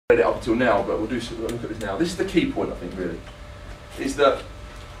read it up until now, but we'll look at this now. This is the key point, I think, really, is that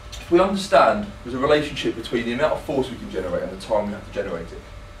if we understand there's a relationship between the amount of force we can generate and the time we have to generate it.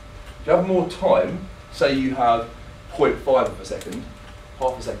 If you have more time, say you have 0.5 of a second,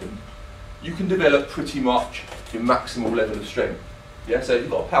 half a second, you can develop pretty much your maximal level of strength. Yeah, so if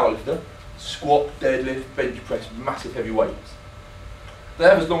you've got a power lifter, squat, deadlift, bench press, massive heavy weights. They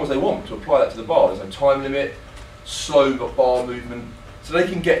have as long as they want to apply that to the bar. There's no time limit, slow bar movement, so they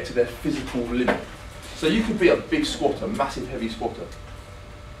can get to their physical limit. So you could be a big squatter, massive heavy squatter,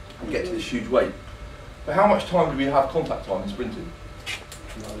 and get to this huge weight. But how much time do we have contact time in sprinting?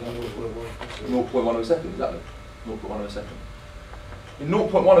 0.1 of a second, exactly. 0.1 of a second. In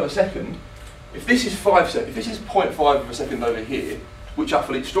 0.1 of a second, if this is 5 seconds, if this is 0.5 of a second over here, which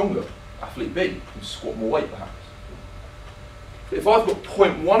athlete's stronger? Athlete B can squat more weight perhaps. But if I've got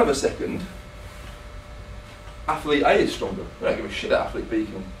 0.1 of a second, athlete A is stronger. I don't give a shit that athlete B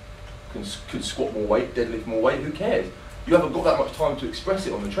can squat more weight, deadlift more weight, who cares? You haven't got that much time to express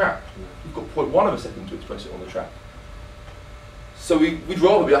it on the track. You've got 0.1 of a second to express it on the track. So we'd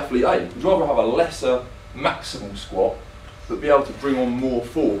rather be athlete A. We'd rather have a lesser maximal squat, but be able to bring on more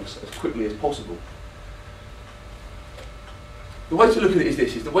force as quickly as possible. The way to look at it is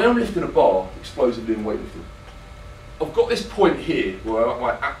this, is that when I'm lifting a bar explosively in weightlifting, I've got this point here where I'm at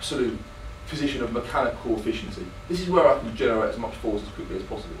my absolute position of mechanical efficiency. This is where I can generate as much force as quickly as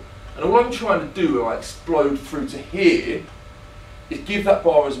possible. And all I'm trying to do when I explode through to here is give that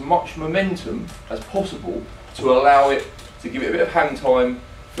bar as much momentum as possible to allow it to give it a bit of hang time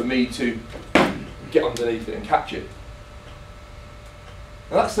for me to get underneath it and catch it.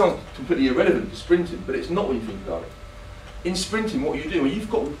 Now that sounds completely irrelevant to sprinting, but it's not when you think about it. In sprinting, what you do, when you've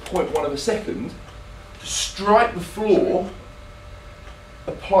got 0.1 of a second, to strike the floor,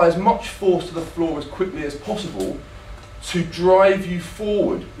 apply as much force to the floor as quickly as possible to drive you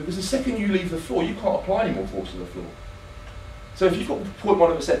forward. Because the second you leave the floor, you can't apply any more force to the floor. So if you've got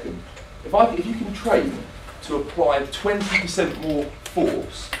 0.1 of a second, if you can train to apply 20% more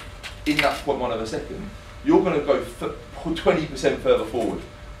force in that 0.1 of a second, you're going to go 20% further forward.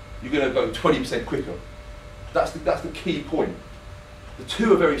 You're going to go 20% quicker. That's the key point. The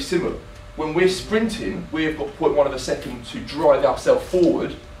two are very similar. When we're sprinting, we've got 0.1 of a second to drive ourselves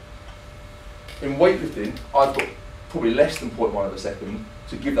forward. In weightlifting, I've got probably less than 0.1 of a second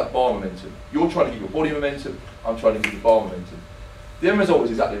to give that bar momentum. You're trying to give your body momentum, I'm trying to give the bar momentum. The end result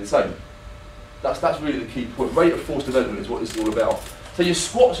is exactly the same. That's really the key point. Rate of force development is what this is all about. So your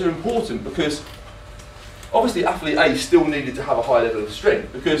squats are important because obviously athlete A still needed to have a high level of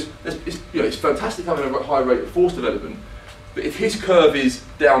strength because it's fantastic having a high rate of force development, but if his curve is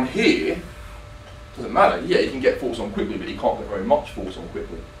down here, it doesn't matter. Yeah, he can get force on quickly, but he can't get very much force on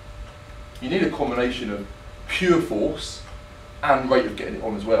quickly. You need a combination of pure force and rate of getting it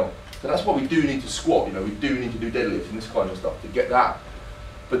on as well. So that's why we do need to squat, we do need to do deadlifts and this kind of stuff to get that.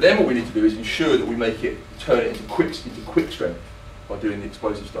 But then what we need to do is ensure that we turn it into quick strength by doing the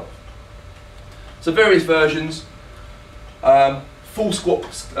explosive stuff. So various versions, full squat,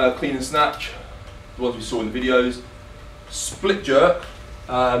 clean and snatch, the ones we saw in the videos, split jerk,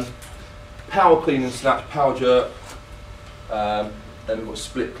 power clean and snatch, power jerk, then we've got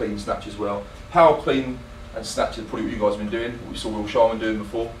split clean snatch as well. Power clean and snatch is probably what you guys have been doing, what we saw Will Sharman doing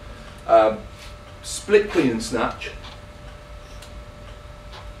before. Split clean and snatch,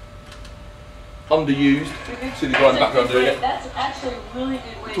 underused, see the guy in the background doing it. That's actually a really good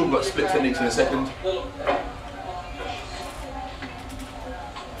way. We'll talk about split techniques in a second.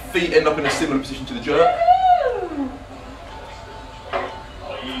 Feet end up in a similar position to the jerk.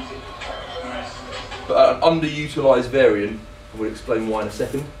 But an underutilised variant, I will explain why in a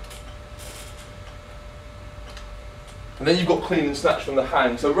second. And then you've got clean and snatch from the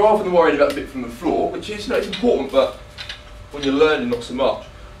hang. So rather than worrying about the bit from the floor, which is it's important, but when you're learning not so much,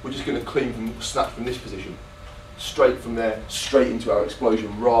 we're just going to snatch from this position, straight from there, straight into our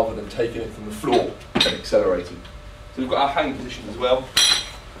explosion, rather than taking it from the floor and accelerating. So we've got our hang position as well.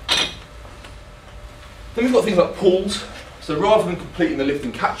 Then we've got things like pulls. So rather than completing the lift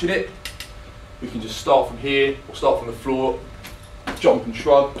and catching it, we can just start from here, or start from the floor, jump and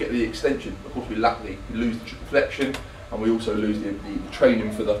shrug, get the extension. Of course we lose the flexion, and we also lose the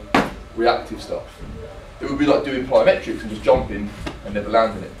training for the reactive stuff. It would be like doing plyometrics and just jumping and never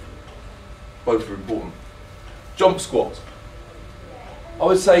landing it. Both are important. Jump squats. I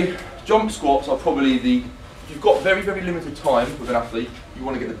would say jump squats are probably if you've got very, very limited time with an athlete, you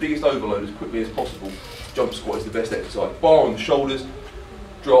want to get the biggest overload as quickly as possible, jump squat is the best exercise. Bar on the shoulders,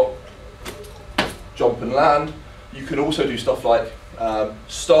 drop, jump and land. You can also do stuff like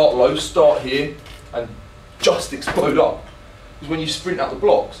start low, start here, and just explode up. Because when you sprint out the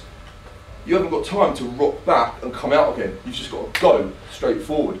blocks, you haven't got time to rock back and come out again. You've just got to go straight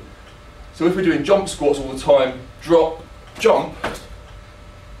forward. So if we're doing jump squats all the time, drop, jump,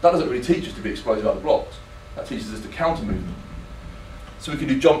 that doesn't really teach us to be explosive out the blocks. That teaches us to counter movement. So we can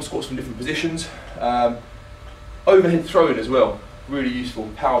do jump squats from different positions. Overhead throwing as well, really useful.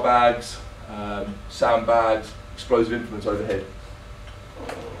 Power bags, sandbags, explosive implements overhead.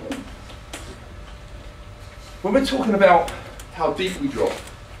 When we're talking about how deep we drop,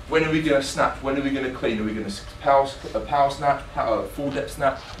 when are we going to snatch, when are we going to clean, are we going to power snatch, full depth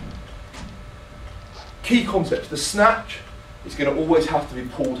snatch? Key concepts, the snatch is going to always have to be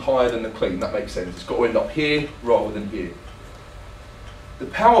pulled higher than the clean, that makes sense. It's got to end up here rather than here. The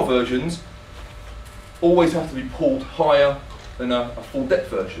power versions always have to be pulled higher than a full depth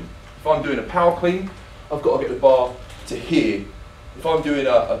version. If I'm doing a power clean, I've got to get the bar to here. If I'm doing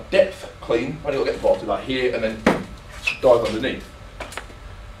a depth clean, I've only got to get the bar to about here and then dive underneath.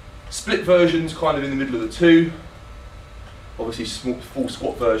 Split versions kind of in the middle of the two. Obviously full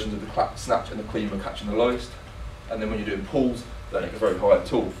squat versions of the snatch and the clean are catching the lowest. And then when you're doing pulls, they don't get very high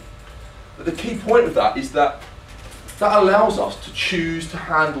at all. But the key point of that is that allows us to choose to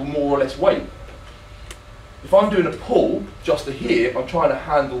handle more or less weight. If I'm doing a pull just to here, I'm trying to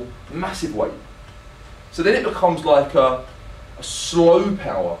handle massive weight. So then it becomes like a slow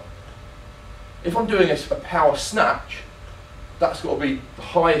power. If I'm doing a power snatch, that's got to be the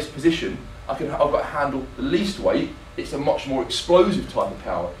highest position. I've got to handle the least weight. It's a much more explosive type of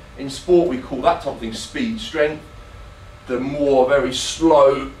power. In sport, we call that something speed strength. The more very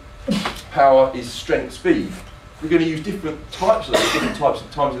slow power is strength speed. We're going to use different types of those, different types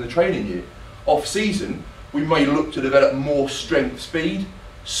of times in the training year. Off season, we may look to develop more strength speed,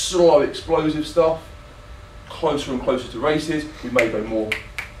 slow explosive stuff. Closer and closer to races, we may go more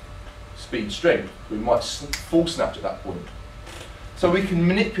speed strength. We might full snatch at that point. So we can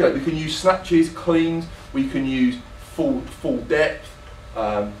manipulate, we can use snatches, cleans, we can use full depth,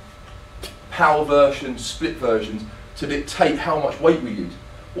 power versions, split versions to dictate how much weight we use.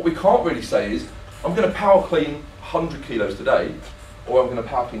 What we can't really say is, I'm going to power clean 100 kilos today, or I'm going to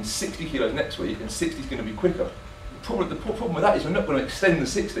power clean 60 kilos next week, and 60 is going to be quicker. The problem with that is we're not going to extend the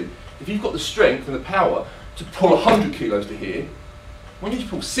 60. If you've got the strength and the power to pull 100 kilos to here, when you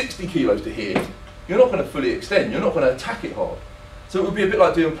pull 60 kilos to here, you're not going to fully extend, you're not going to attack it hard. So it would be a bit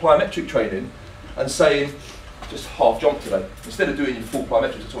like doing plyometric training and saying, just half jump today. Instead of doing your full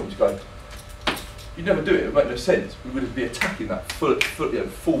plyometrics, I just want you to go. You'd never do it, it would make no sense. We would be attacking that full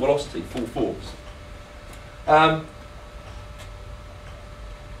velocity, full force.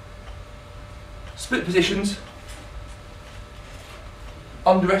 Split positions,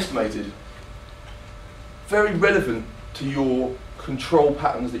 underestimated. Very relevant to your control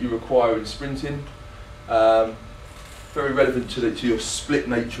patterns that you require in sprinting. Very relevant to your split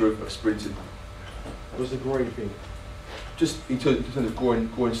nature of sprinting. What's the groin thing? Just in terms of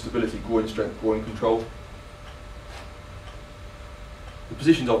groin stability, groin strength, groin control. The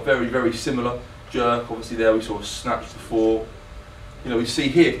positions are very, very similar. Jerk, obviously there we saw a snatch before. You know, we see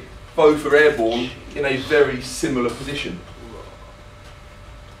here, both are airborne in a very similar position.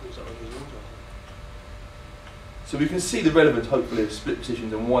 So we can see the relevance, hopefully, of split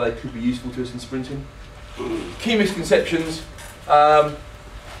positions and why they could be useful to us in sprinting. Key misconceptions.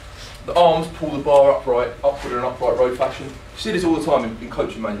 The arms pull the bar upright, upward in an upright row fashion. You see this all the time in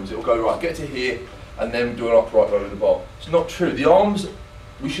coaching manuals. It'll go, right, get to here, and then do an upright row with the bar. It's not true. The arms,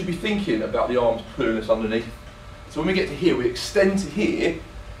 we should be thinking about the arms pulling us underneath. So when we get to here, we extend to here,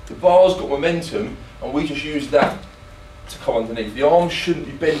 the bar's got momentum, and we just use that to come underneath. The arms shouldn't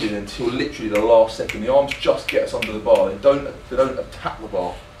be bending until literally the last second. The arms just get us under the bar. They don't attack the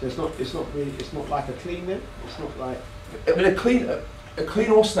bar. So it's not like a clean then? It's not like... I mean, a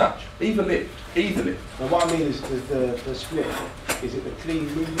clean or snatch, either lift. Now what I mean is the split, is it the clean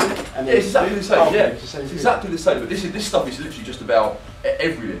movement? And yeah, it's exactly the same, okay, yeah. It's exactly the same, but this stuff is literally just about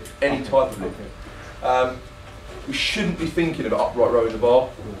every lift, any type of lift. Okay. We shouldn't be thinking about upright rowing the bar,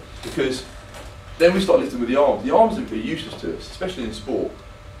 because then we start lifting with the arms. The arms are pretty useless to us, especially in sport.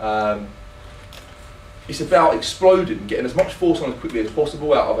 It's about exploding, getting as much force on as quickly as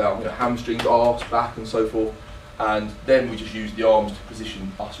possible out of our hamstrings, arse, back and so forth. And then we just use the arms to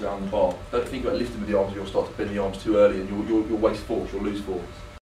position us around the bar. Don't think about lifting with the arms, you'll start to bend the arms too early and you'll waste force, you'll lose force.